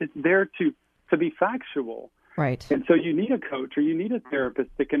time. It's there to be factual. Right. And so you need a coach or you need a therapist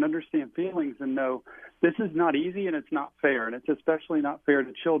that can understand feelings and know this is not easy and it's not fair, and it's especially not fair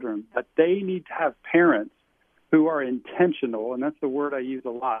to children. But they need to have parents who are intentional, and that's the word I use a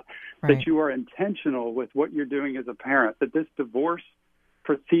lot, right, that you are intentional with what you're doing as a parent, that this divorce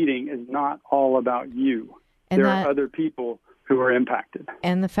proceeding is not all about you. And there are other people who are impacted.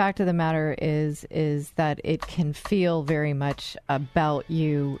 And the fact of the matter is that it can feel very much about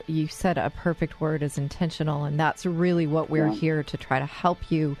you. You said a perfect word is intentional, and that's really what we're here to try to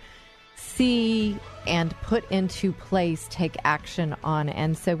help you see and put into place, take action on.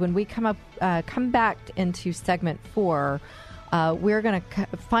 And so when we come back into segment 4, we're going to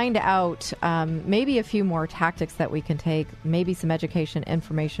find out maybe a few more tactics that we can take, maybe some education,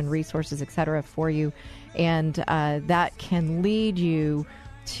 information, resources, et cetera, for you. And that can lead you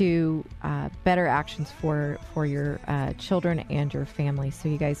to better actions for your children and your family. So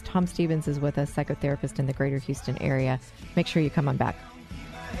you guys, Tom Stevens is with us, psychotherapist in the greater Houston area. Make sure you come on back.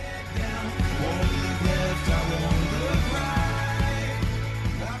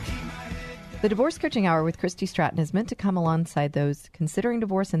 The Divorce Coaching Hour with Christy Stratton is meant to come alongside those considering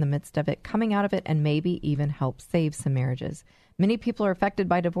divorce in the midst of it, coming out of it, and maybe even help save some marriages. Many people are affected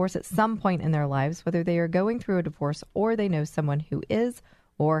by divorce at some point in their lives, whether they are going through a divorce or they know someone who is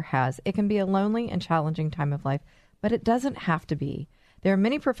or has. It can be a lonely and challenging time of life, but it doesn't have to be. There are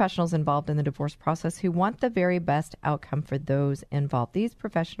many professionals involved in the divorce process who want the very best outcome for those involved. These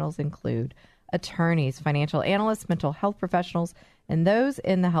professionals include attorneys, financial analysts, mental health professionals, and those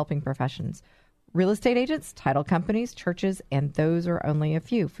in the helping professions. Real estate agents, title companies, churches, and those are only a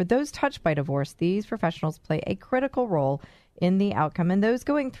few. For those touched by divorce, these professionals play a critical role in the outcome, and those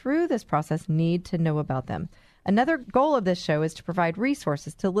going through this process need to know about them. Another goal of this show is to provide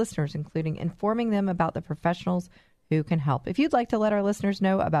resources to listeners, including informing them about the professionals who can help. If you'd like to let our listeners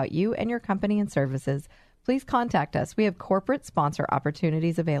know about you and your company and services, please contact us. We have corporate sponsor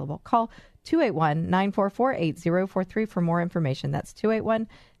opportunities available. Call 281-944-8043 for more information. That's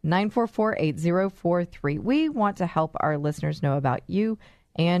 281-944-8043. We want to help our listeners know about you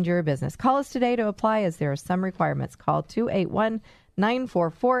and your business. Call us today to apply, as there are some requirements. Call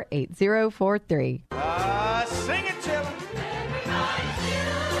 281-944-8043. Sing it, children.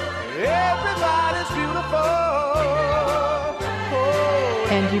 Everybody's beautiful.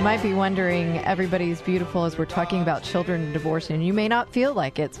 And you might be wondering, everybody's beautiful as we're talking about children and divorce, and you may not feel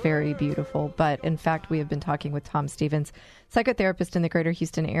like it's very beautiful, but in fact, we have been talking with Tom Stevens, psychotherapist in the greater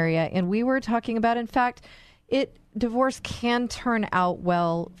Houston area, and we were talking about, in fact, divorce can turn out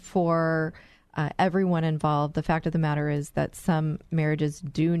well for everyone involved. The fact of the matter is that some marriages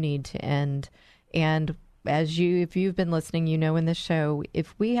do need to end, and if you've been listening, you know in this show,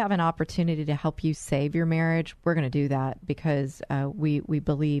 if we have an opportunity to help you save your marriage, we're going to do that because we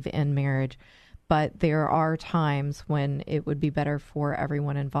believe in marriage. But there are times when it would be better for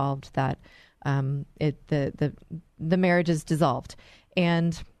everyone involved that the marriage is dissolved,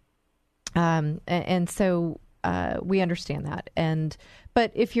 and so we understand that.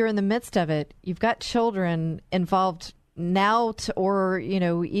 But if you're in the midst of it, you've got children involved now, or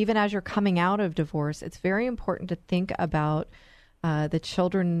even as you're coming out of divorce, it's very important to think about the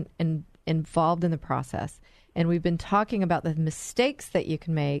children involved in the process. And we've been talking about the mistakes that you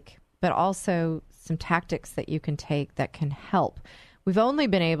can make, but also some tactics that you can take that can help. We've only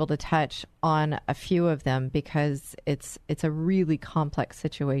been able to touch on a few of them because it's a really complex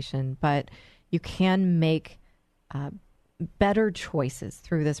situation, but you can make better choices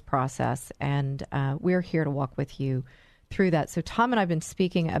through this process, and we're here to walk with you through that. So Tom and I have been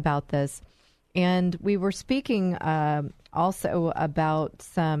speaking about this, and we were speaking also about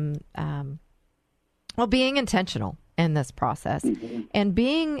some, being intentional in this process. Mm-hmm. And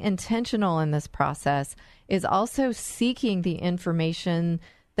being intentional in this process is also seeking the information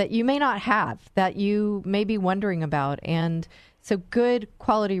that you may not have, that you may be wondering about. And so good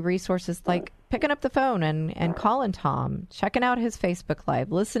quality resources like picking up the phone and calling Tom, checking out his Facebook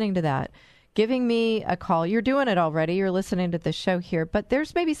Live, listening to that, giving me a call. You're doing it already. You're listening to the show here, but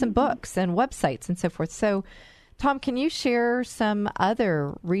there's maybe some books and websites and so forth. So, Tom, can you share some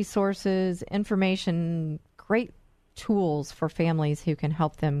other resources, information, great tools for families who can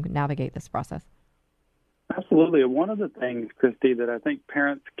help them navigate this process? Absolutely. One of the things, Christy, that I think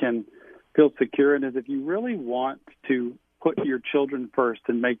parents can feel secure in is if you really want to put your children first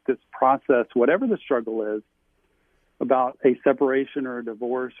and make this process, whatever the struggle is, about a separation or a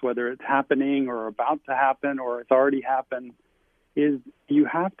divorce, whether it's happening or about to happen or it's already happened, is you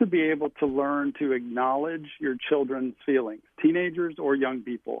have to be able to learn to acknowledge your children's feelings, teenagers or young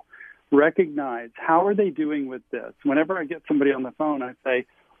people. Recognize, how are they doing with this? Whenever I get somebody on the phone, I say,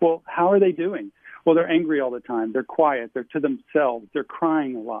 well, how are they doing? Well, they're angry all the time. They're quiet. They're to themselves. They're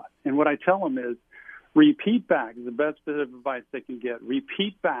crying a lot. And what I tell them is, repeat back is the best bit of advice they can get.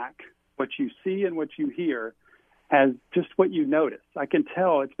 Repeat back what you see and what you hear as just what you notice. I can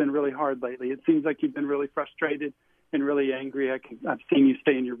tell it's been really hard lately. It seems like you've been really frustrated and really angry. I've seen you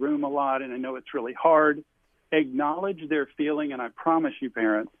stay in your room a lot, and I know it's really hard. Acknowledge their feeling, and I promise you,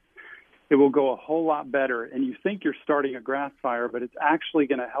 parents, it will go a whole lot better. And you think you're starting a grass fire, but it's actually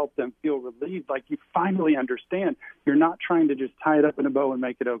going to help them feel relieved, like you finally understand. You're not trying to just tie it up in a bow and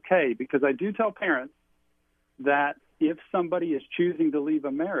make it okay. Because I do tell parents that if somebody is choosing to leave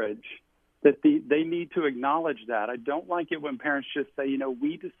a marriage, that they need to acknowledge that. I don't like it when parents just say,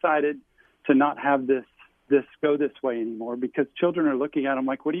 we decided to not have this go this way anymore, because children are looking at them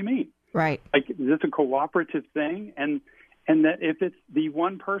like, what do you mean? Right. Like, is this a cooperative thing? And that if it's the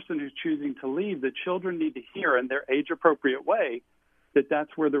one person who's choosing to leave, the children need to hear in their age-appropriate way that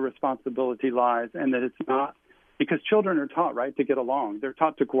that's where the responsibility lies, and that it's not, because children are taught, right, to get along. They're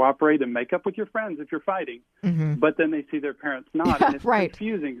taught to cooperate and make up with your friends if you're fighting, but then they see their parents not, and it's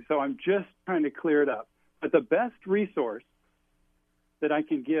confusing. So I'm just trying to clear it up. But the best resource that I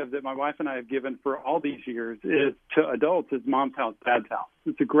can give, that my wife and I have given for all these years, is to adults, is Mom's House, Dad's House.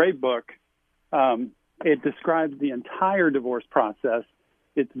 It's a great book. It describes the entire divorce process.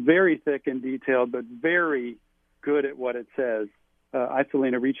 It's very thick and detailed, but very good at what it says.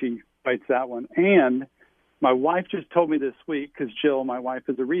 Isolina Ricci writes that one. And my wife just told me this week, because Jill, my wife,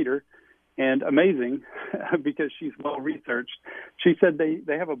 is a reader, and amazing, because she's well-researched. She said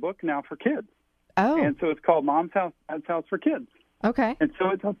they have a book now for kids. Oh. And so it's called Mom's House, Dad's House for Kids. Okay. And so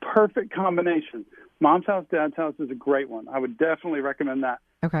it's a perfect combination. Mom's House, Dad's House is a great one. I would definitely recommend that.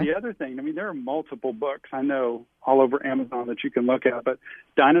 Okay. The other thing, there are multiple books, I know, all over Amazon that you can look at, but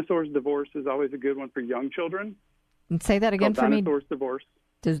Dinosaurs Divorce is always a good one for young children. And say that again for me. Dinosaurs Divorce.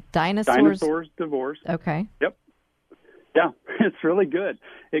 Does Dinosaurs Divorce. Okay. Yep. Yeah, it's really good.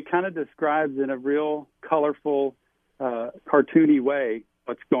 It kind of describes in a real colorful, cartoony way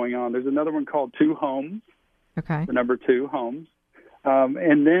what's going on. There's another one called Two Homes. Okay. The number 2, Homes.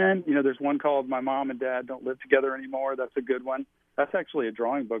 And then, there's one called My Mom and Dad Don't Live Together Anymore. That's a good one. That's actually a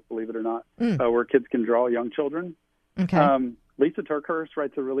drawing book, believe it or not, where kids can draw young children. Okay. Lisa Turkhurst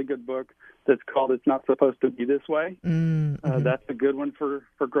writes a really good book that's called It's Not Supposed to Be This Way. That's a good one for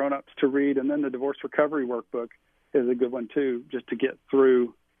grown-ups to read. And then the Divorce Recovery Workbook is a good one, too, just to get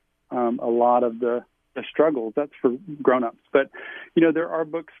through a lot of the struggles. That's for grown-ups. But, there are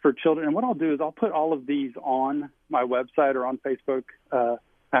books for children. And what I'll do is I'll put all of these on my website or on Facebook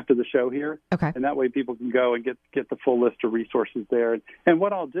after the show here. Okay. And that way people can go and get the full list of resources there. And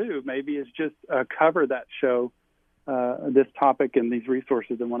what I'll do maybe is just cover that show, this topic and these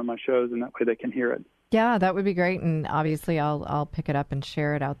resources in one of my shows, and that way they can hear it. Yeah, that would be great. And obviously I'll pick it up and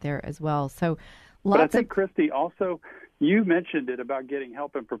share it out there as well. So But I think, Christy, also, you mentioned it about getting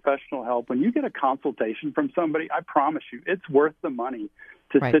help and professional help. When you get a consultation from somebody, I promise you, it's worth the money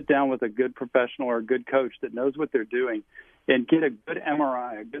to sit down with a good professional or a good coach that knows what they're doing and get a good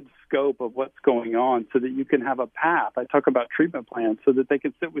MRI, a good scope of what's going on, so that you can have a path. I talk about treatment plans so that they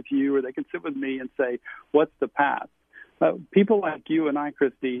can sit with you or they can sit with me and say, what's the path? people like you and I,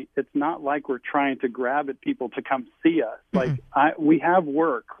 Christy, it's not like we're trying to grab at people to come see us. We have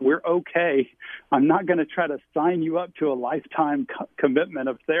work. We're okay. I'm not going to try to sign you up to a lifetime commitment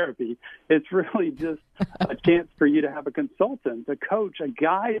of therapy. It's really just a chance for you to have a consultant, a coach, a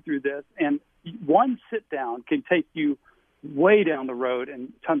guide through this. And one sit down can take you way down the road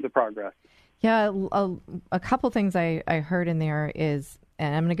and tons of progress. Yeah, a couple things I heard in there is,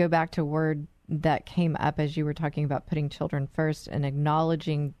 and I'm going to go back to a word that came up as you were talking about putting children first and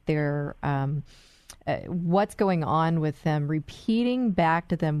acknowledging their what's going on with them, repeating back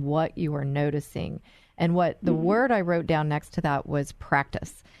to them what you are noticing. And what the word I wrote down next to that was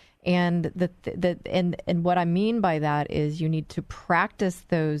practice. And and what I mean by that is you need to practice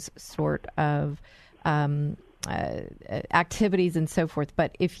those sort of activities and so forth.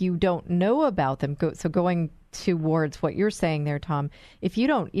 But if you don't know about them, going towards what you're saying there, Tom, if you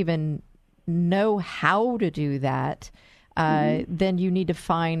don't even know how to do that, then you need to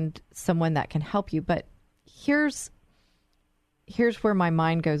find someone that can help you. But here's where my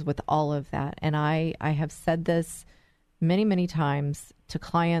mind goes with all of that. And I have said this many, many times to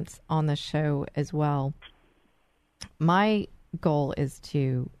clients on the show as well. My goal is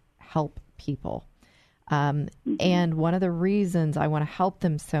to help people. And one of the reasons I want to help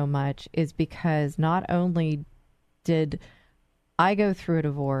them so much is because not only did I go through a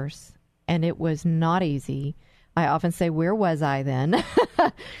divorce, and it was not easy. I often say, where was I then?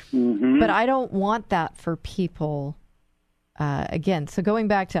 But I don't want that for people. Again, so going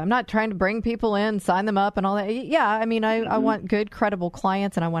back to, I'm not trying to bring people in, sign them up and all that. Yeah, I mean, I want good, credible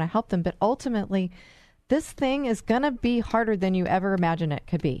clients and I want to help them. But ultimately, this thing is going to be harder than you ever imagined it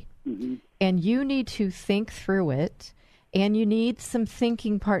could be. And you need to think through it. And you need some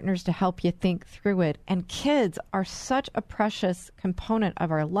thinking partners to help you think through it. And kids are such a precious component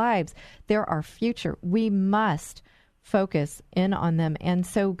of our lives. They're our future. We must focus in on them. And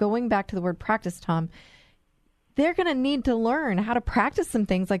so going back to the word practice, Tom, they're going to need to learn how to practice some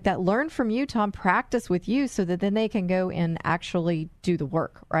things like that. Learn from you, Tom, practice with you so that then they can go and actually do the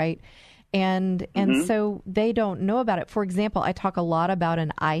work, right? And so they don't know about it. For example, I talk a lot about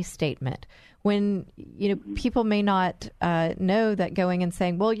an I statement. When, people may not know that going and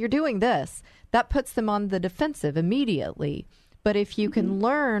saying, well, you're doing this, that puts them on the defensive immediately. But if you can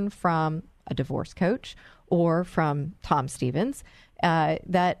learn from a divorce coach or from Tom Stevens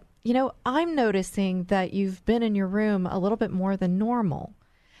that, I'm noticing that you've been in your room a little bit more than normal,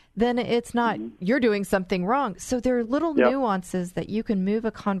 then it's not you're doing something wrong. So there are little nuances that you can move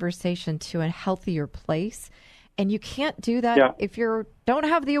a conversation to a healthier place. And you can't do that if you don't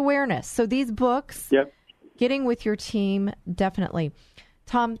have the awareness. So these books, getting with your team, definitely.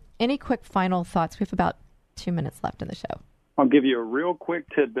 Tom, any quick final thoughts? We have about 2 minutes left in the show. I'll give you a real quick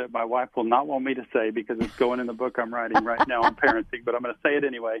tidbit my wife will not want me to say because it's going in the book I'm writing right now on parenting, but I'm going to say it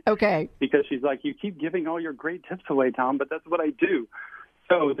anyway. Okay. Because she's like, you keep giving all your great tips away, Tom, but that's what I do.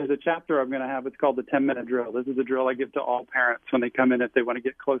 So there's a chapter I'm going to have. It's called the 10-minute drill. This is a drill I give to all parents when they come in if they want to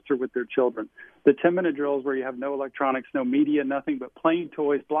get closer with their children. The 10-minute drill is where you have no electronics, no media, nothing but plain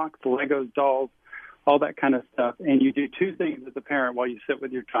toys, blocks, Legos, dolls, all that kind of stuff. And you do two things as a parent while you sit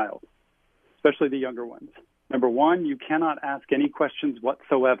with your child, especially the younger ones. Number one, you cannot ask any questions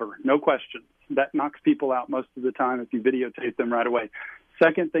whatsoever. No questions. That knocks people out most of the time if you videotape them right away.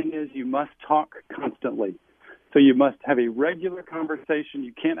 Second thing is you must talk constantly. So you must have a regular conversation.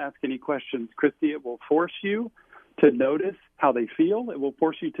 You can't ask any questions. Christy, it will force you to notice how they feel. It will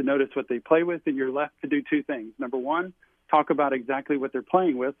force you to notice what they play with, and you're left to do two things. Number one, talk about exactly what they're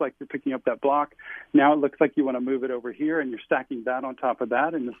playing with, like you're picking up that block. Now it looks like you want to move it over here, and you're stacking that on top of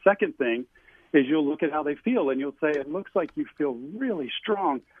that. And the second thing is you'll look at how they feel, and you'll say, it looks like you feel really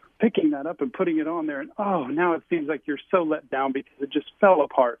strong picking that up and putting it on there. And, oh, now it seems like you're so let down because it just fell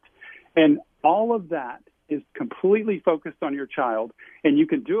apart. And all of that is completely focused on your child, and you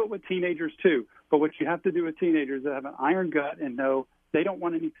can do it with teenagers too. But what you have to do with teenagers is have an iron gut and know they don't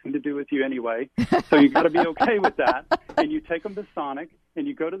want anything to do with you anyway. So you got to be okay with that. And you take them to Sonic, and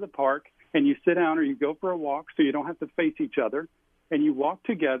you go to the park, and you sit down or you go for a walk so you don't have to face each other. And you walk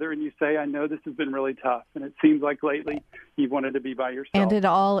together and you say, I know this has been really tough. And it seems like lately you've wanted to be by yourself. And it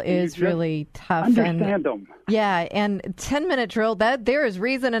all is really tough. Understand them. Yeah. And 10-minute drill, that there is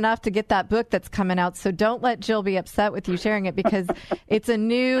reason enough to get that book that's coming out. So don't let Jill be upset with you sharing it because it's a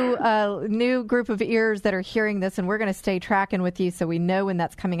new group of ears that are hearing this. And we're going to stay tracking with you so we know when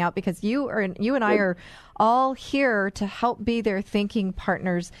that's coming out because you and I are all here to help be their thinking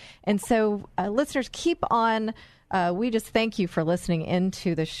partners. And so listeners, keep on. We just thank you for listening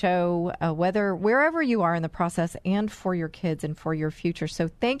into the show, wherever you are in the process and for your kids and for your future. So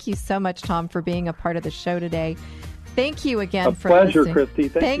thank you so much, Tom, for being a part of the show today. Thank you again for pleasure, listening. Christy.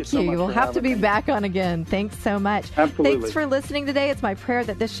 Thank you so much We'll for have to having be me. back on again. Thanks so much. Absolutely. Thanks for listening today. It's my prayer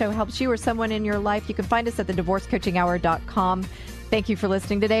that this show helps you or someone in your life. You can find us at thedivorcecoachinghour.com. Thank you for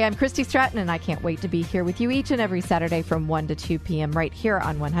listening today. I'm Christy Stratton, and I can't wait to be here with you each and every Saturday from 1 to 2 p.m. right here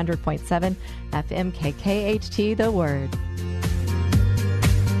on 100.7 FM KKHT, The Word.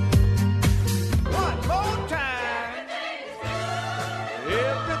 One more time.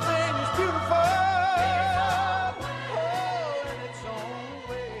 Everything